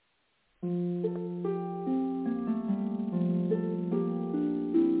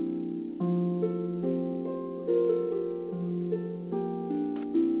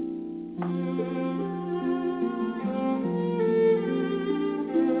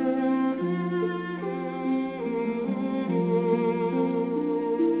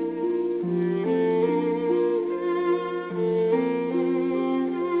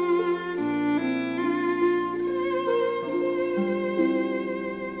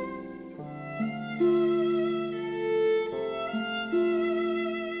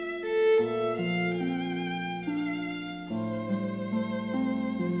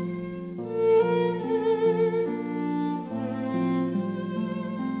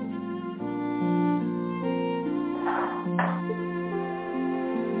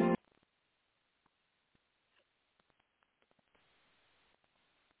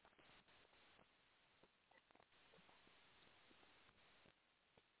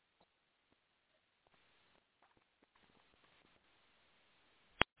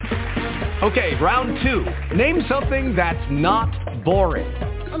 Okay, round two. Name something that's not boring.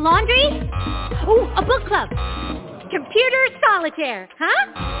 A laundry? Ooh, a book club. Computer solitaire,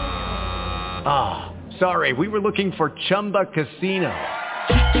 huh? Ah, sorry, we were looking for Chumba Casino.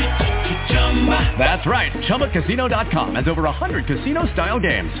 That's right, ChumbaCasino.com has over 100 casino-style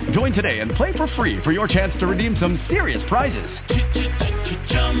games. Join today and play for free for your chance to redeem some serious prizes.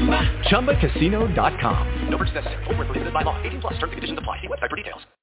 ChumbaCasino.com. No purchase necessary. Void where prohibited by law. 18+ terms and conditions apply. See website for details.